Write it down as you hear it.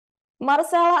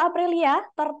Marshella Aprilia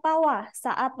tertawa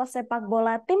saat pesepak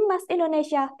bola Timnas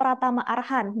Indonesia Pratama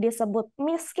Arhan disebut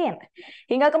miskin.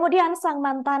 Hingga kemudian sang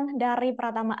mantan dari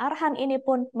Pratama Arhan ini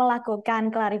pun melakukan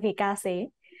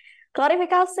klarifikasi.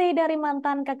 Klarifikasi dari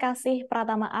mantan kekasih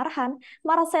Pratama Arhan,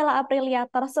 Marshella Aprilia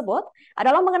tersebut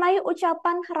adalah mengenai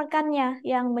ucapan rekannya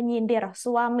yang menyindir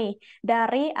suami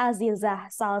dari Azizah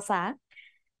Salsha.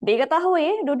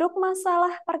 Diketahui, duduk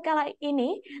masalah perkara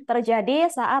ini terjadi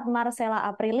saat Marshella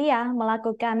Aprilia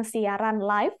melakukan siaran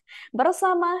live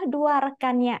bersama dua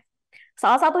rekannya.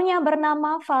 Salah satunya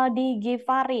bernama Valdi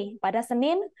Ghifari pada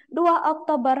Senin 2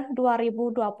 Oktober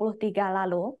 2023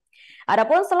 lalu.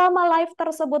 Adapun selama live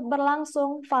tersebut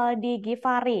berlangsung, Valdi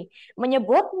Ghifari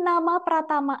menyebut nama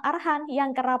Pratama Arhan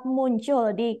yang kerap muncul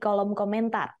di kolom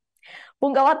komentar.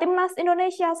 Penggawa Timnas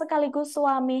Indonesia sekaligus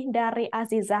suami dari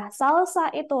Azizah Salsha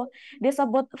itu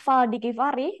disebut Valdi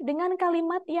Ghifari dengan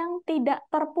kalimat yang tidak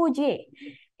terpuji.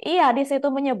 Ia di situ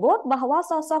menyebut bahwa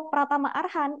sosok Pratama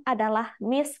Arhan adalah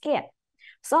miskin.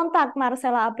 Sontak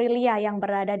Marshella Aprilia yang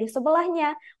berada di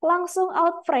sebelahnya langsung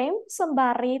out frame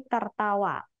sembari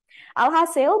tertawa.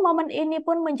 Alhasil, momen ini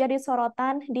pun menjadi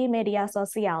sorotan di media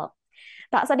sosial.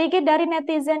 Tak sedikit dari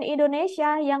netizen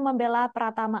Indonesia yang membela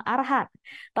Pratama Arhan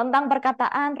tentang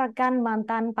perkataan rekan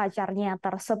mantan pacarnya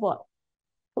tersebut.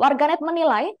 Warganet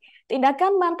menilai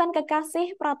tindakan mantan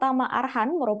kekasih Pratama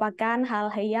Arhan merupakan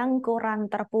hal yang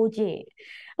kurang terpuji.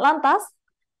 Lantas,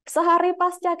 sehari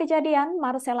pasca kejadian,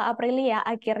 Marshella Aprilia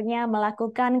akhirnya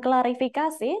melakukan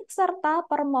klarifikasi serta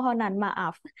permohonan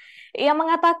maaf. Ia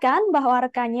mengatakan bahwa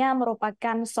rekannya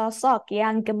merupakan sosok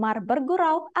yang gemar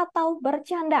bergurau atau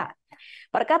bercanda.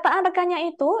 Perkataan rekannya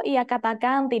itu ia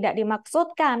katakan tidak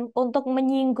dimaksudkan untuk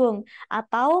menyinggung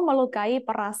atau melukai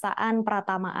perasaan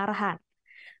Pratama Arhan.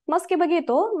 Meski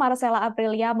begitu, Marshella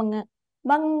Aprilia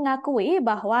mengakui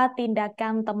bahwa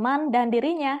tindakan teman dan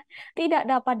dirinya tidak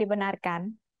dapat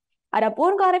dibenarkan.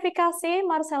 Adapun klarifikasi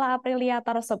Marshella Aprilia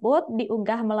tersebut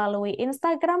diunggah melalui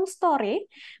Instagram Story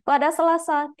pada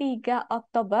Selasa 3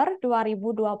 Oktober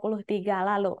 2023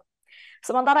 lalu.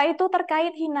 Sementara itu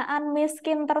terkait hinaan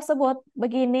miskin tersebut,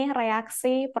 begini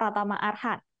reaksi Pratama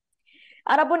Arhan.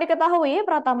 Adapun diketahui,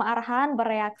 Pratama Arhan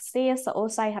bereaksi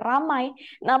seusai ramai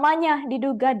namanya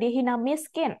diduga dihina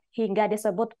miskin hingga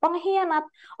disebut pengkhianat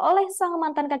oleh sang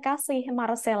mantan kekasih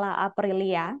Marshella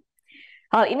Aprilia.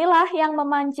 Hal inilah yang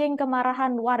memancing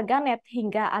kemarahan warganet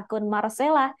hingga akun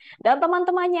Marshella dan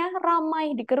teman-temannya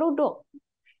ramai digeruduk.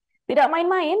 Tidak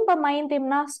main-main, pemain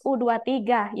timnas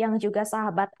U23 yang juga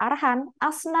sahabat Arhan,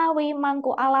 Asnawi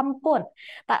Mangku Alam pun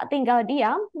tak tinggal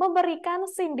diam memberikan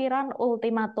sindiran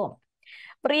ultimatum.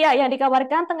 Pria yang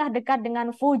dikabarkan tengah dekat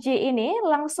dengan Fuji ini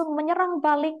langsung menyerang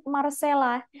balik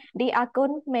Marshella di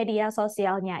akun media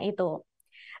sosialnya itu.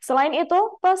 Selain itu,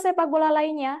 pesepak bola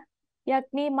lainnya,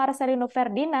 yakni Marcelino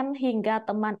Ferdinand hingga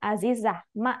teman Azizah,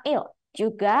 Mail,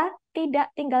 juga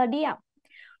tidak tinggal diam.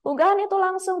 Unggahan itu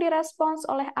langsung direspons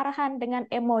oleh Arhan dengan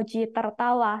emoji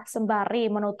tertawa sembari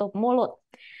menutup mulut.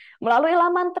 Melalui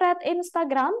laman thread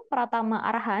Instagram, Pratama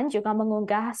Arhan juga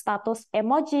mengunggah status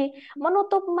emoji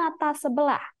menutup mata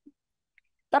sebelah.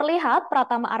 Terlihat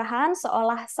Pratama Arhan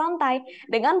seolah santai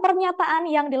dengan pernyataan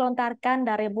yang dilontarkan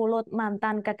dari mulut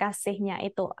mantan kekasihnya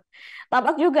itu.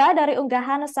 Tampak juga dari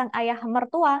unggahan sang ayah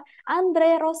mertua,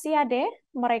 Andre Rosiade,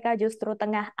 mereka justru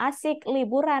tengah asik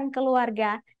liburan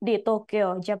keluarga di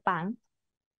Tokyo, Jepang.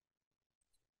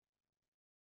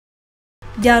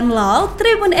 Download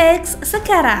Tribun X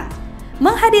sekarang,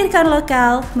 menghadirkan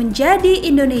lokal menjadi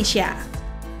Indonesia.